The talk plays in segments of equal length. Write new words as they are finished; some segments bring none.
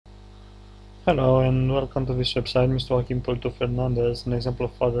Hello and welcome to this website. Mr. Joaquin Hipolito Fernandez, an example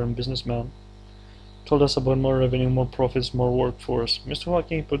of father and businessman, told us about more revenue, more profits, more workforce. Mr.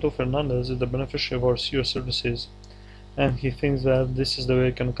 Joaquin Hipolito Fernandez is the beneficiary of our CEO services, and he thinks that this is the way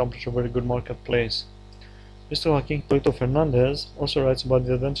he can accomplish a very good marketplace. Mr. Joaquin Hipolito Fernandez also writes about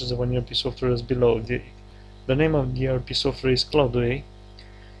the advantages of an ERP software as below. The name of the ERP software is Cloudway.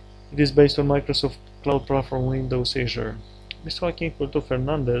 It is based on Microsoft Cloud Platform Windows Azure. Mr. Joaquin Hipolito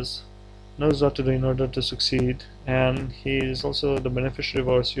Fernandez knows what to do in order to succeed, and he is also the beneficiary of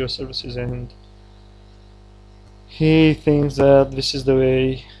our CEO services, and he thinks that this is the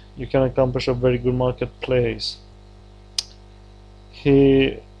way you can accomplish a very good marketplace.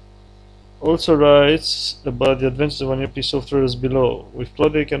 He also writes about the advantages of an ERP software as below. With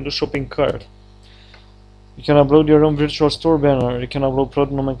Cloud you can do shopping cart. You can upload your own virtual store banner. You can upload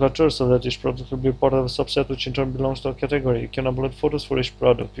product nomenclature so that each product will be part of a subset which in turn belongs to a category. You can upload photos for each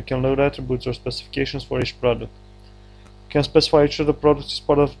product. You can load attributes or specifications for each product. You can specify each of the products as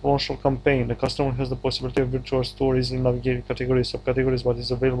part of a promotional campaign. The customer has the possibility of virtual store easily navigating categories, subcategories, but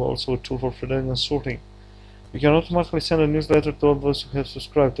is available also a tool for filtering and sorting. You can automatically send a newsletter to all those who have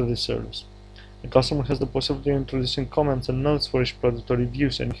subscribed to this service. The customer has the possibility of introducing comments and notes for each product or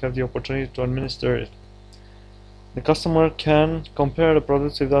reviews, and you have the opportunity to administer it. The customer can compare the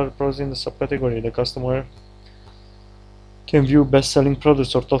products with other products in the subcategory. The customer can view best-selling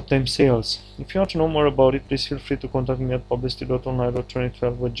products or top 10 sales. If you want to know more about it, please feel free to contact me at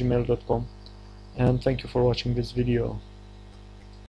publicity.online.2012@gmail.com. And thank you for watching this video.